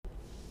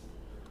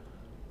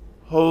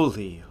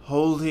Holy,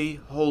 holy,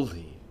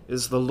 holy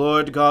is the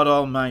Lord God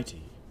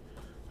Almighty,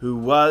 who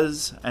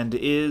was and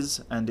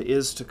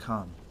is to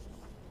come.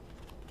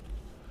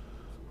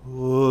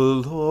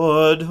 O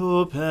Lord,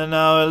 open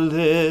our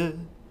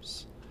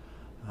lips,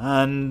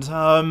 and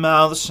our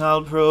mouth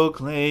shall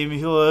proclaim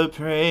your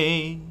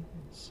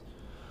praise.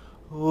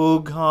 O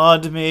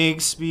God, make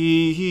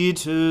speed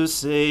to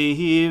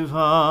save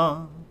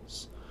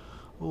us.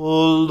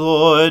 O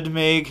Lord,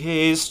 make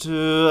haste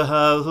to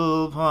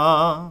help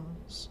us.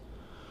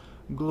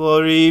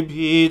 Glory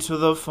be to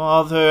the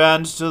Father,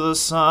 and to the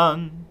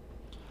Son,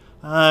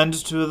 and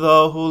to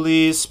the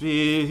Holy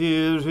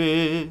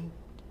Spirit,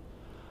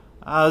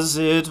 as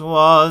it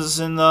was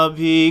in the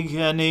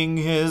beginning,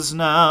 is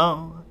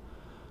now,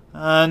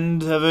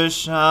 and ever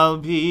shall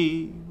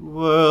be,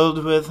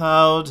 world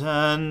without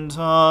end.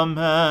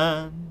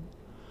 Amen.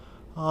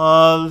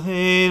 Alleluia.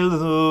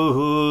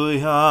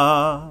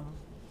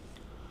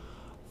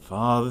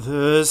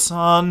 Father,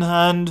 Son,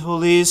 and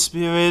Holy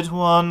Spirit,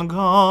 one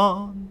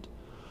God,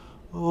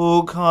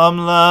 O come,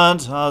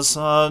 let us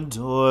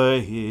adore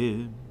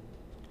him.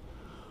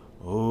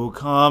 O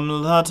come,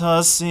 let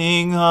us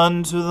sing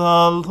unto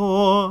the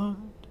Lord.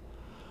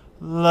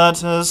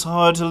 Let us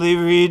heartily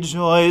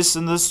rejoice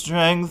in the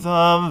strength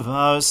of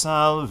our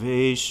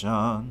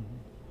salvation.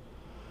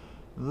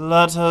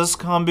 Let us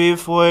come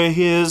before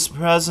his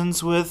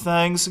presence with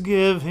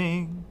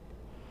thanksgiving,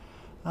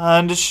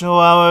 and show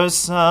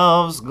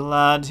ourselves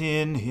glad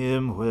in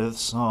him with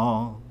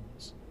songs.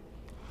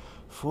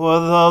 For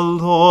the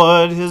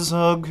Lord is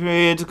a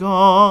great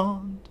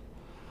God,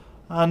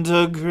 and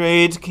a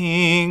great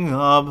King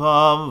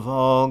above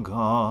all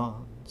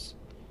gods.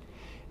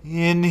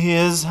 In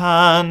his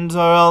hand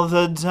are all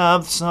the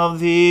depths of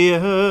the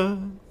earth,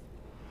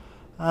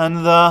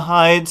 and the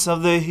heights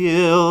of the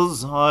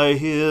hills are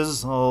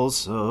his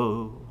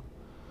also.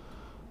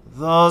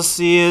 The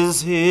sea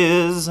is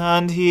his,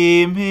 and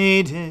he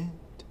made it,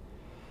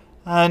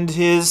 and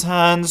his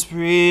hands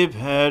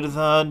prepared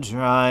the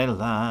dry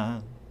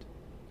land.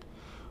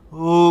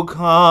 O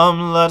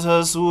come, let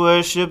us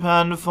worship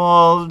and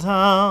fall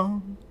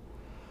down,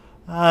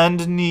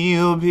 and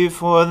kneel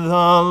before the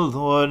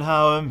Lord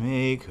our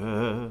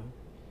Maker.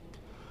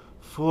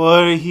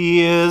 For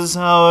he is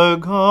our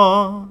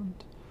God,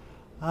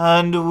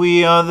 and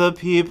we are the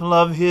people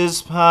of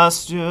his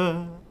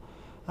pasture,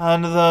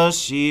 and the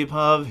sheep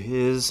of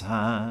his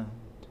hand.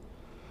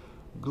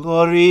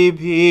 Glory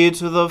be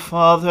to the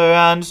Father,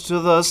 and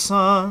to the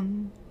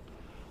Son,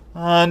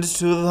 and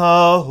to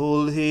the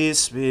Holy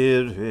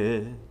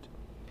Spirit,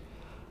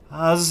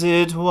 as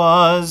it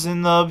was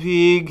in the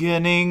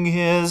beginning,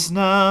 is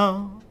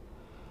now,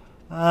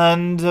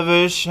 and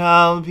ever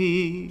shall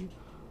be,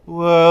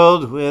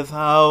 world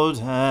without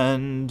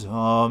end.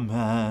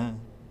 Amen.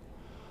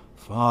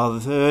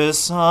 Father,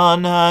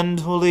 Son,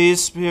 and Holy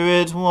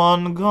Spirit,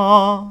 one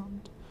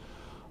God,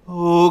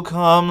 O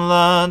come,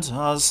 let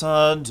us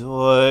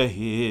adore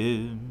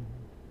him.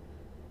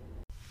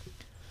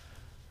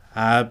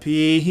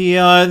 Happy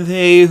are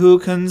they who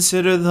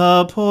consider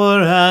the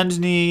poor and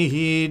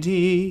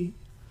needy.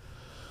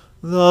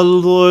 The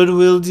Lord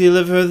will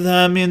deliver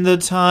them in the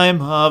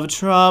time of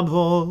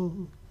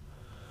trouble.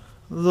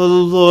 The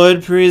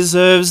Lord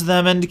preserves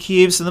them and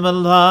keeps them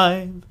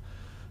alive,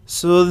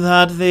 so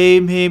that they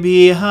may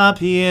be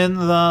happy in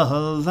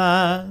the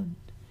land.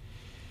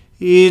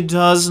 He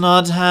does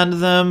not hand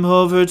them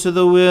over to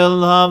the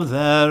will of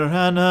their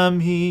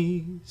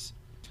enemies.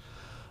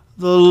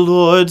 The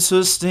Lord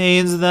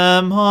sustains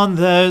them on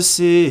their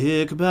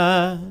sick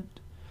bed,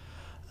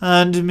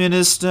 and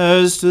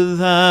ministers to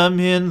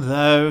them in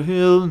their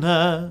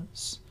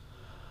illness.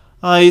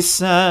 I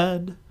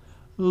said,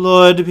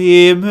 Lord,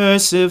 be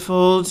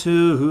merciful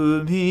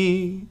to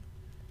me.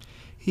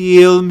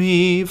 Heal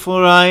me,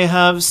 for I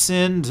have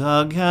sinned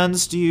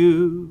against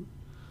you.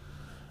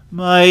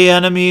 My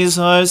enemies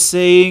are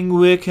saying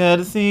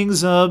wicked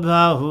things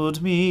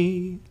about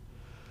me.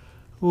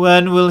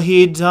 When will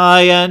he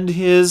die and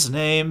his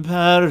name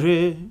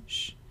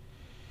perish?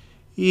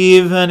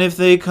 Even if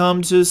they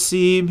come to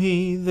see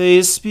me,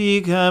 they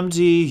speak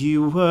empty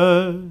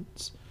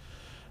words.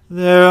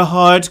 Their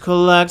heart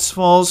collects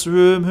false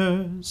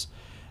rumors.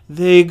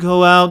 They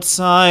go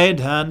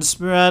outside and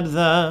spread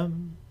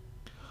them.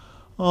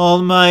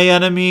 All my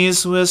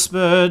enemies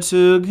whisper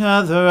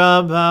together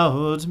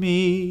about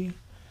me,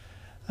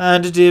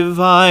 and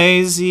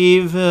devise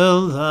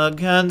evil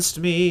against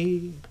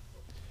me.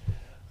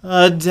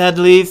 A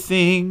deadly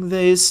thing,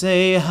 they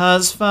say,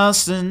 has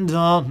fastened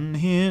on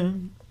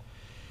him.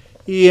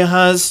 He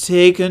has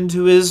taken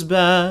to his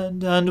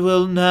bed and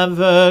will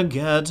never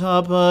get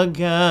up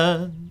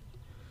again.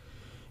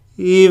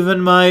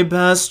 Even my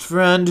best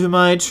friend whom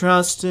I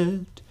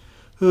trusted,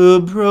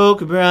 who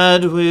broke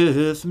bread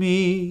with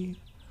me,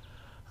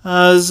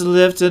 has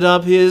lifted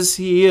up his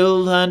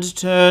heel and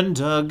turned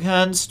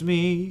against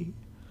me.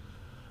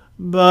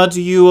 But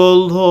you, O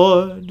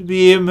Lord,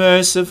 be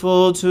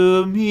merciful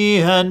to me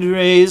and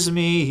raise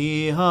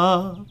me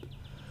up,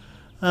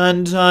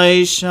 and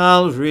I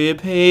shall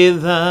repay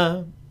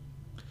them.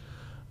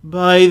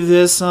 By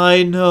this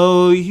I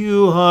know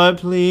you are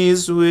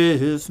pleased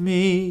with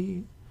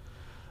me,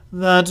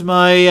 that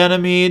my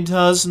enemy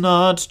does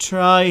not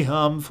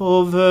triumph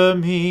over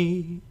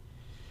me.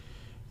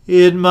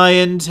 In my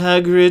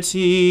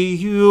integrity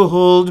you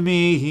hold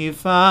me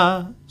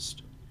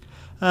fast,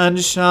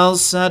 and shall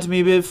set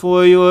me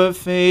before your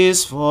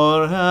face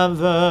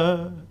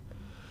forever.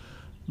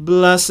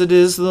 Blessed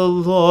is the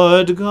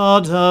Lord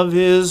God of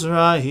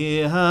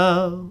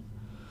Israel,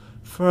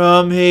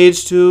 from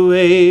age to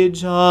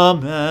age.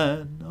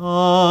 Amen.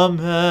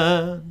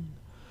 Amen.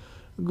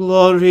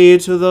 Glory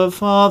to the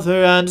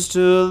Father, and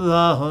to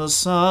the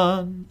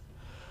Son,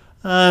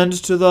 and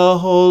to the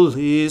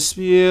Holy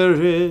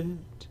Spirit,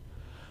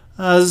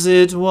 as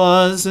it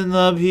was in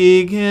the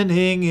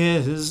beginning,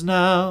 is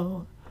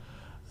now,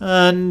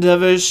 and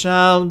ever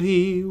shall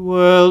be,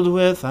 world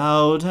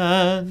without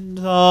end.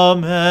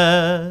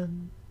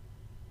 Amen.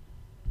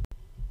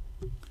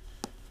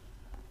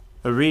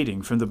 A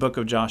reading from the book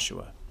of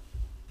Joshua.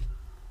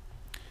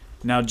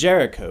 Now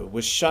Jericho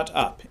was shut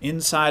up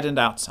inside and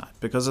outside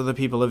because of the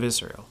people of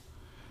Israel.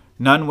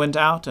 None went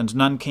out and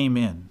none came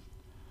in.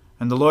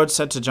 And the Lord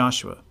said to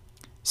Joshua,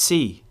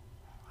 See,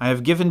 I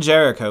have given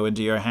Jericho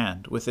into your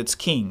hand, with its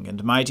king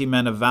and mighty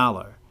men of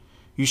valor.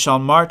 You shall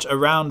march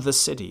around the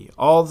city,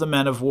 all the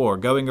men of war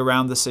going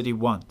around the city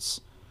once.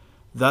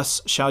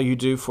 Thus shall you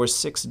do for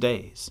 6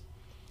 days.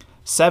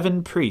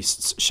 7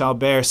 priests shall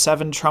bear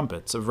 7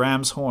 trumpets of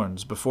ram's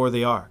horns before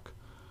the ark.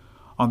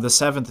 On the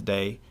 7th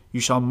day you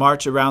shall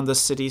march around the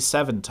city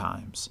 7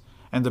 times,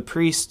 and the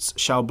priests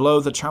shall blow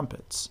the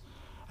trumpets.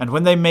 And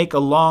when they make a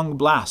long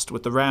blast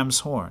with the ram's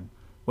horn,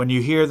 when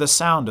you hear the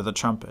sound of the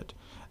trumpet,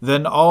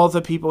 then all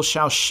the people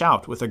shall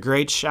shout with a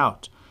great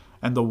shout,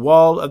 and the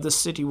wall of the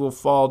city will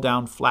fall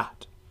down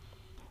flat.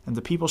 And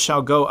the people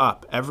shall go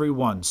up, every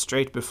one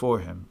straight before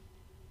him.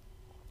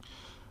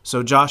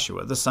 So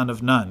Joshua the son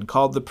of Nun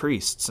called the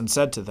priests, and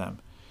said to them,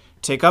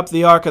 Take up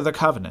the ark of the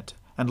covenant,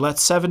 and let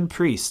 7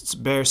 priests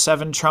bear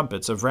 7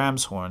 trumpets of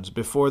ram's horns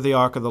before the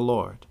ark of the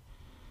Lord.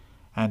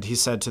 And he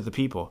said to the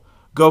people,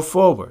 Go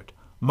forward,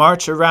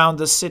 march around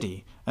the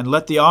city, and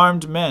let the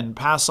armed men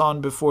pass on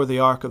before the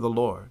ark of the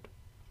Lord.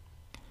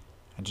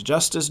 And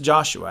just as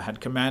Joshua had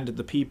commanded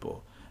the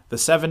people, the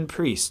 7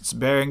 priests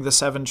bearing the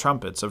 7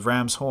 trumpets of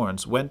ram's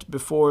horns went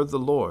before the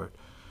Lord,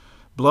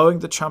 blowing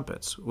the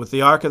trumpets, with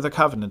the ark of the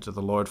covenant of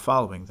the Lord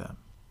following them.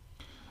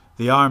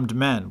 The armed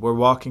men were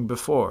walking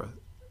before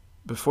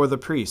the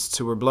priests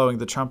who were blowing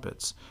the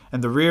trumpets,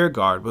 and the rear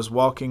guard was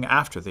walking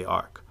after the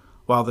ark,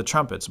 while the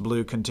trumpets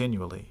blew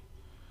continually.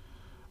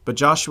 But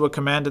Joshua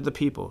commanded the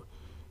people,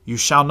 You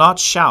shall not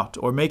shout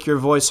or make your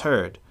voice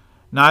heard,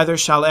 neither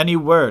shall any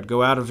word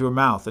go out of your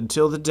mouth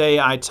until the day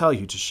I tell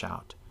you to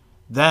shout.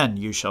 Then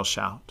you shall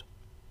shout.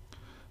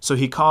 So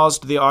he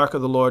caused the ark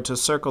of the Lord to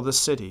circle the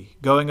city,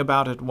 going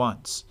about it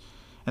once.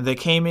 And they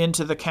came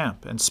into the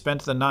camp, and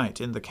spent the night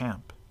in the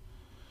camp.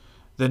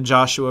 Then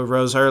Joshua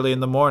rose early in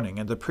the morning,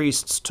 and the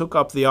priests took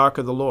up the ark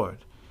of the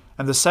Lord.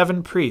 And the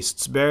 7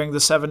 priests bearing the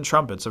 7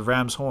 trumpets of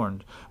ram's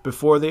horn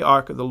before the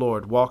ark of the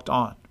Lord walked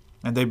on,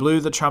 and they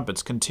blew the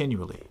trumpets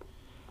continually.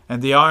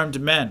 And the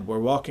armed men were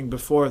walking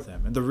before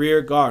them, and the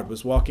rear guard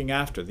was walking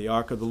after the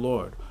ark of the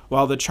Lord,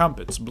 while the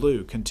trumpets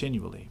blew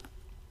continually.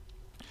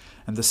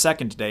 And the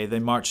 2nd day they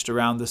marched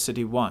around the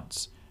city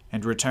once,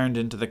 and returned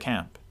into the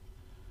camp.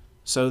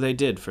 So they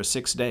did for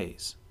 6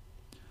 days.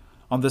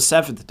 On the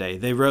 7th day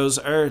they rose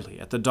early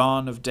at the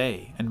dawn of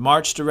day, and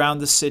marched around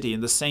the city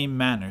in the same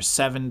manner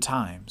 7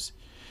 times.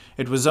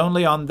 It was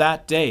only on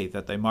that day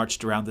that they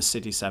marched around the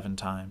city 7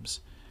 times.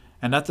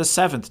 And at the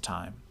 7th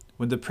time,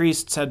 when the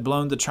priests had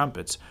blown the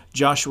trumpets,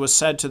 Joshua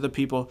said to the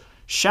people,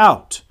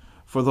 Shout,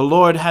 for the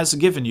Lord has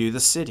given you the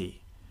city.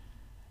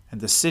 And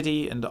the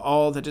city and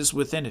all that is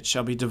within it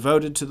shall be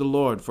devoted to the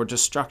Lord for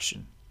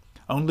destruction.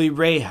 Only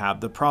Rahab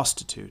the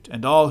prostitute,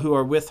 and all who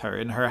are with her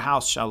in her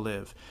house shall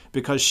live,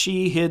 because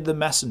she hid the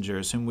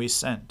messengers whom we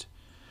sent.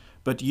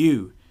 But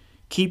you,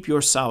 keep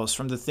yourselves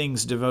from the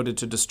things devoted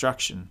to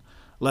destruction,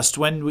 lest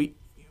when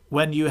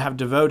you have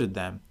devoted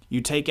them,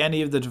 you take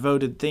any of the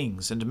devoted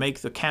things, and make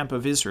the camp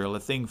of Israel a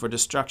thing for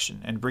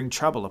destruction, and bring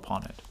trouble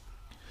upon it.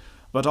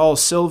 But all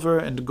silver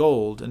and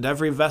gold, and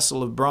every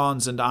vessel of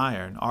bronze and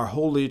iron, are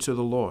holy to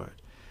the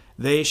Lord.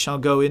 They shall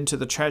go into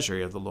the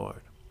treasury of the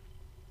Lord.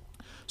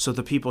 So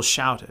the people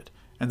shouted,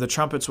 and the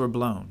trumpets were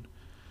blown.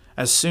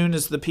 As soon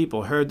as the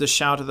people heard the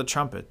shout of the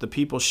trumpet, the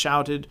people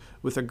shouted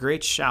with a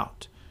great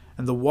shout,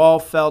 and the wall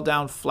fell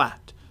down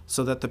flat,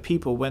 so that the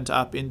people went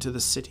up into the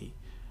city,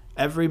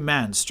 every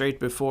man straight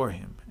before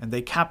him, and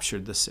they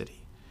captured the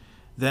city.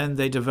 Then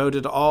they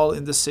devoted all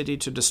in the city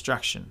to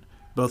destruction,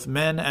 both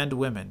men and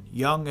women,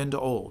 young and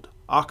old,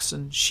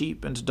 oxen,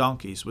 sheep, and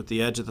donkeys, with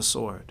the edge of the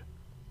sword.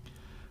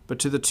 But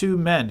to the 2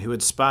 men who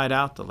had spied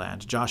out the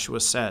land, Joshua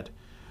said,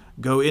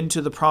 Go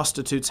into the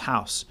prostitute's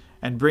house,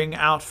 and bring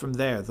out from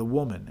there the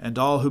woman and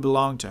all who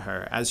belong to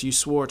her, as you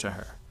swore to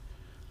her.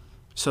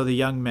 So the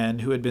young men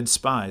who had been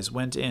spies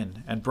went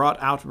in, and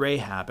brought out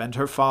Rahab and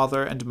her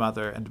father and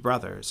mother and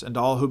brothers, and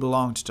all who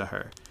belonged to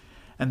her.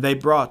 And they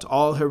brought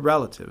all her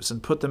relatives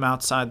and put them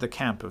outside the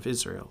camp of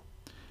Israel.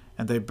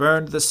 And they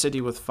burned the city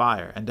with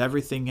fire and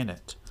everything in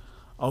it.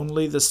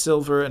 Only the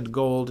silver and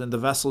gold and the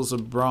vessels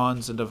of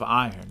bronze and of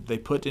iron they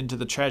put into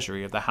the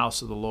treasury of the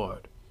house of the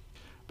Lord.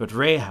 But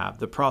Rahab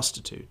the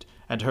prostitute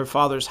and her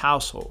father's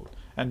household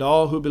and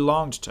all who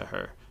belonged to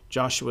her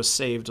Joshua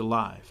saved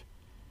alive.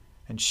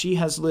 And she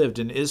has lived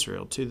in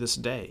Israel to this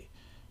day,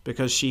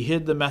 because she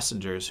hid the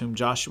messengers whom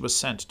Joshua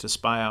sent to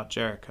spy out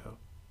Jericho.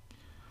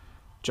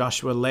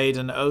 Joshua laid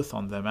an oath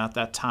on them at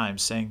that time,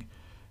 saying,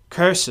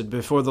 Cursed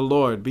before the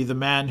Lord be the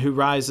man who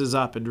rises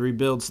up and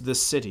rebuilds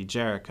this city,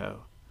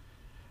 Jericho.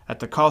 At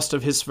the cost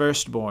of his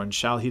firstborn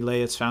shall he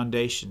lay its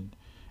foundation,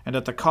 and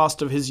at the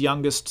cost of his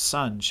youngest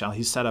son shall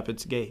he set up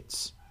its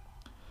gates.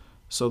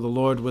 So the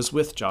Lord was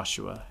with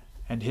Joshua,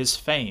 and his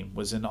fame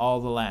was in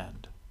all the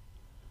land.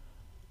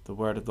 The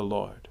word of the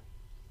Lord.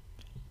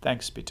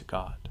 Thanks be to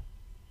God.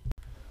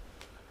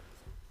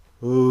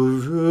 O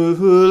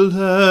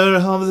ruler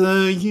of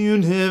the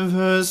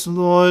universe,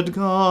 Lord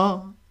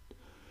God,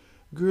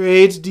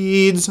 great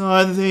deeds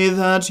are they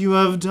that you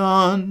have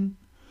done,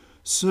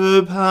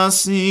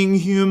 surpassing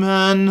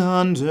human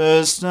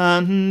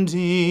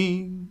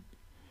understanding.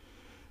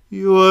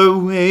 Your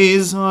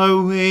ways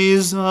are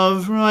ways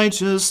of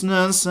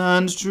righteousness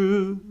and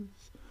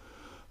truth,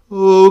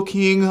 O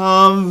King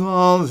of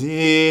all the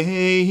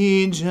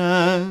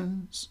ages.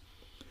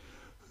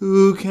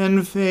 Who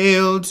can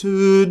fail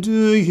to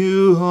do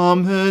you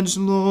homage,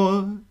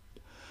 Lord,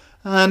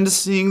 and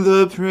sing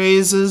the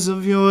praises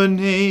of your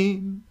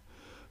name?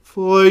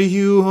 For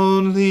you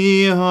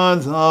only are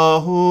the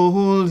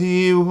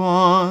Holy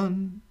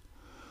One.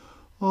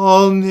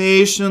 All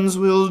nations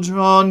will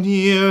draw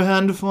near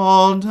and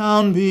fall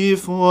down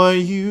before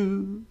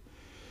you,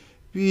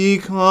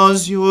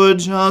 because your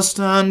just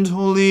and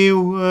holy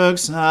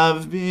works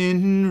have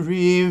been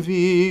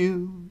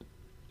revealed.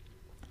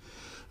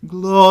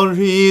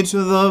 Glory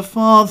to the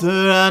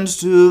Father, and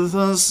to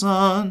the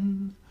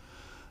Son,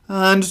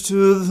 and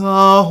to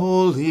the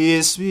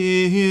Holy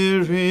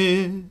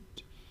Spirit,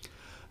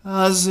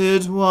 as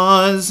it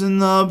was in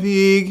the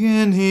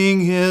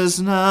beginning, is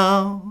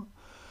now,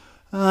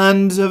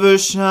 and ever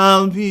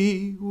shall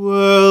be,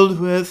 world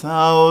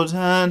without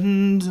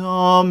end.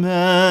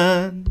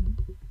 Amen.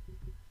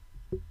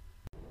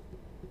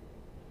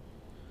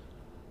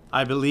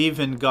 I believe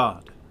in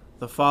God,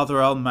 the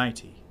Father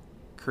Almighty,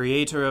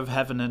 Creator of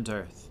heaven and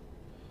earth.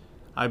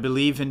 I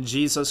believe in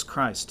Jesus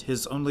Christ,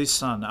 his only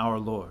Son, our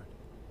Lord.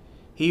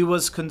 He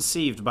was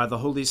conceived by the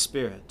Holy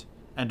Spirit,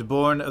 and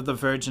born of the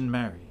Virgin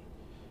Mary.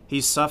 He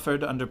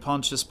suffered under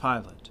Pontius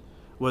Pilate,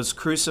 was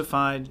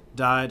crucified,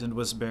 died, and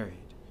was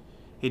buried.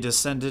 He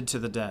descended to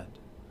the dead.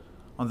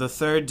 On the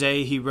third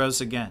day he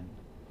rose again.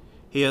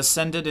 He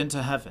ascended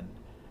into heaven,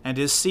 and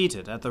is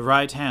seated at the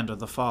right hand of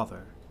the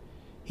Father.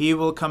 He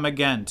will come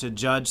again to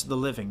judge the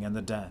living and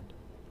the dead.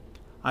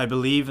 I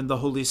believe in the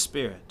Holy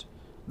Spirit,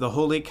 the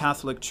Holy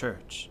Catholic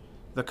Church,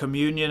 the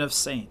communion of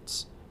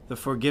saints, the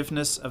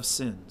forgiveness of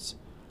sins,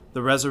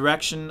 the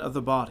resurrection of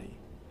the body,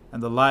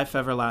 and the life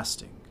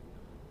everlasting.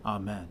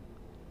 Amen.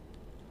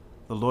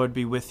 The Lord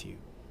be with you.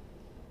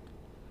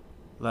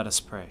 Let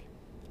us pray.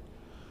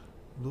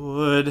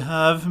 Lord,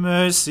 have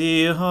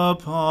mercy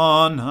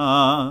upon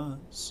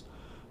us.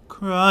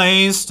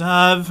 Christ,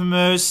 have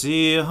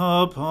mercy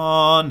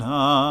upon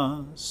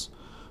us.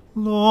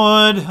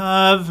 Lord,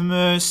 have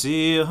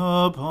mercy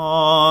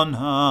upon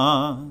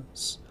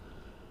us.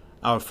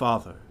 Our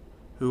Father,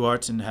 who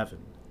art in heaven,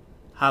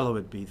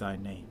 hallowed be thy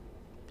name.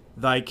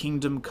 Thy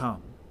kingdom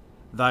come,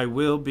 thy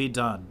will be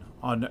done,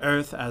 on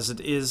earth as it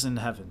is in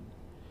heaven.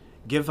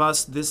 Give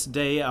us this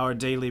day our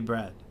daily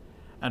bread,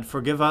 and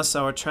forgive us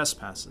our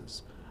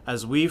trespasses,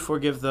 as we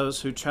forgive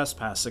those who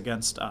trespass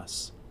against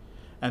us.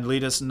 And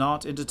lead us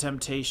not into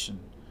temptation,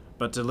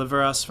 but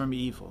deliver us from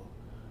evil.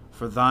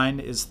 For thine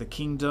is the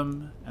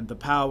kingdom, and the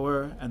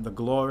power, and the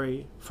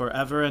glory,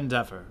 forever and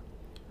ever.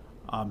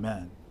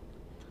 Amen.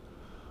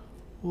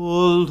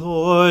 O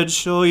Lord,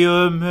 show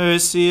your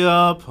mercy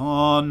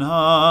upon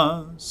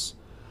us,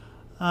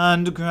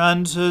 and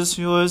grant us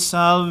your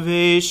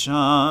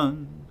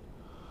salvation.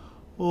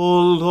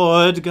 O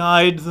Lord,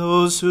 guide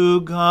those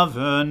who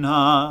govern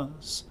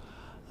us,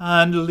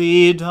 and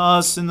lead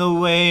us in the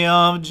way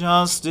of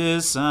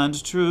justice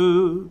and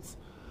truth.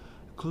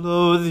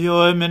 Clothe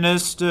your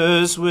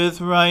ministers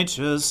with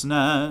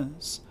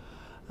righteousness,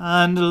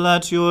 and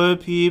let your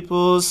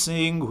people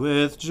sing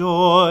with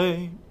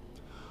joy.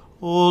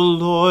 O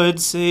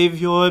Lord, save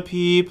your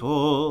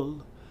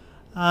people,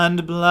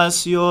 and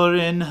bless your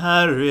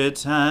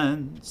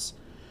inheritance.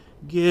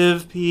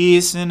 Give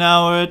peace in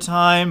our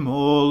time,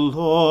 O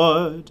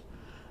Lord,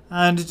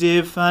 and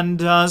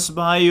defend us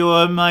by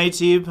your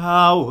mighty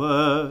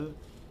power.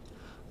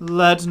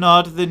 Let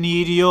not the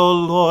needy, O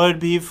Lord,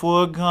 be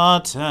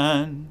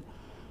forgotten,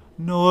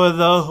 nor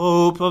the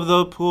hope of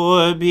the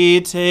poor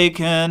be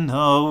taken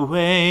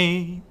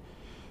away.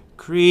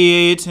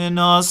 Create in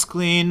us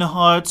clean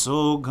hearts,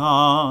 O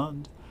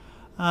God,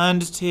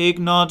 and take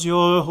not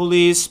your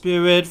Holy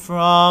Spirit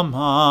from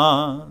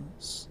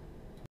us.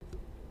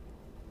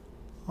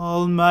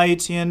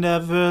 Almighty and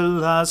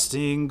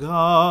everlasting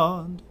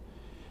God,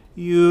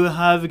 you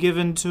have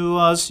given to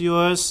us,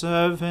 your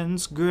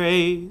servants,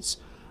 grace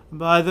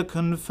by the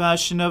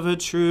confession of a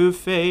true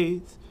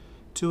faith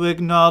to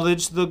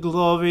acknowledge the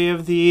glory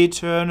of the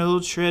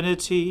eternal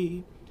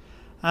Trinity,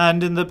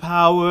 and in the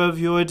power of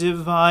your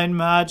divine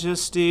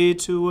majesty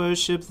to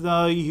worship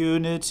the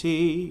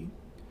unity.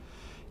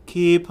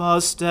 Keep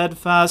us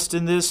steadfast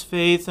in this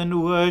faith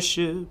and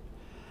worship,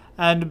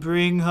 and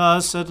bring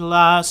us at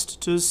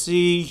last to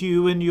see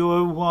you in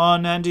your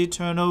one and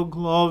eternal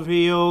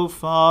glory, O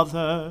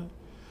Father,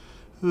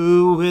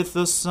 who with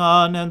the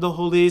Son and the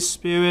Holy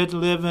Spirit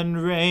live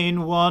and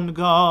reign, one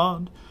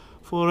God,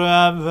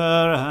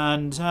 forever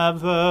and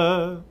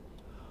ever.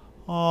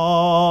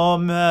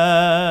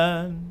 Amen.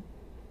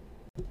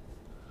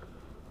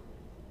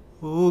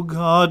 O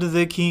God,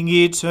 the King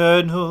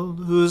eternal,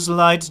 whose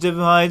light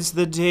divides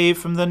the day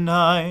from the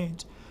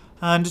night,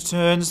 and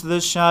turns the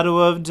shadow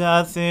of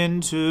death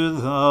into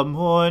the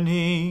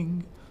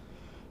morning,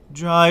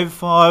 drive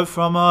far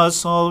from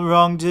us all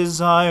wrong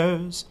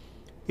desires,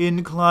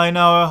 incline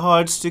our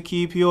hearts to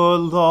keep your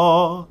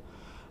law,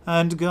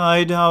 and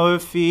guide our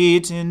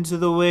feet into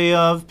the way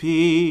of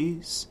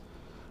peace,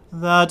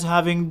 that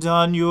having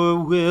done your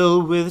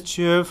will with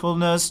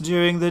cheerfulness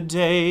during the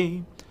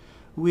day,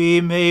 we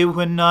may,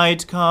 when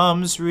night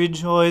comes,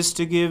 rejoice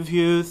to give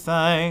you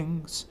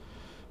thanks.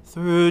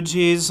 Through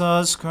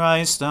Jesus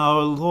Christ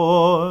our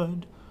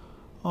Lord.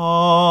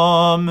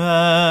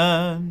 Amen.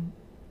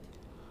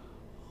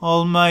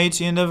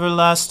 Almighty and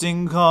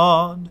everlasting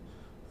God,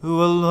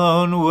 who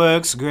alone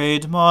works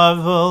great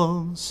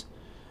marvels,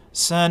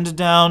 send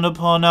down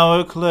upon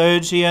our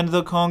clergy and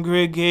the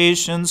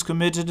congregations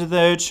committed to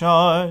their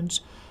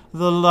charge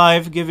the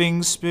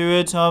life-giving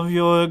Spirit of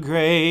your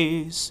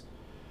grace.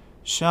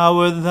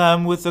 Shower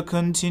them with the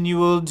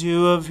continual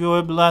dew of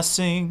your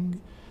blessing,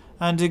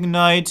 and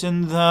ignite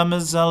in them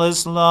a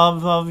zealous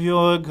love of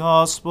your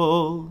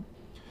gospel.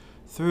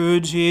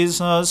 Through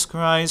Jesus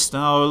Christ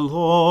our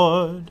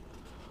Lord.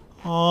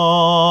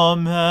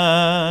 Amen.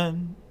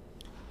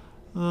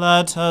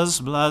 Let us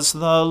bless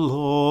the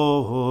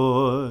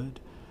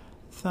Lord.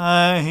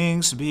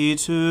 Thanks be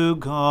to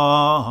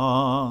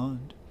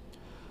God.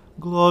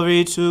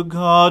 Glory to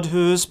God,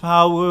 whose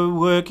power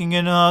working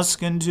in us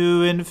can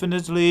do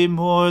infinitely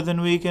more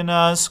than we can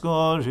ask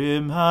or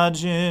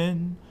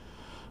imagine.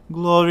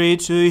 Glory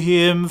to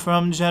him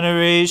from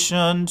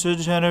generation to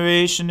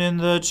generation in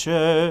the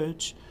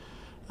church,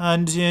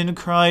 and in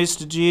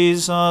Christ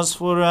Jesus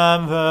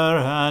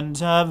forever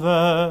and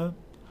ever.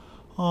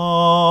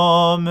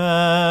 Amen.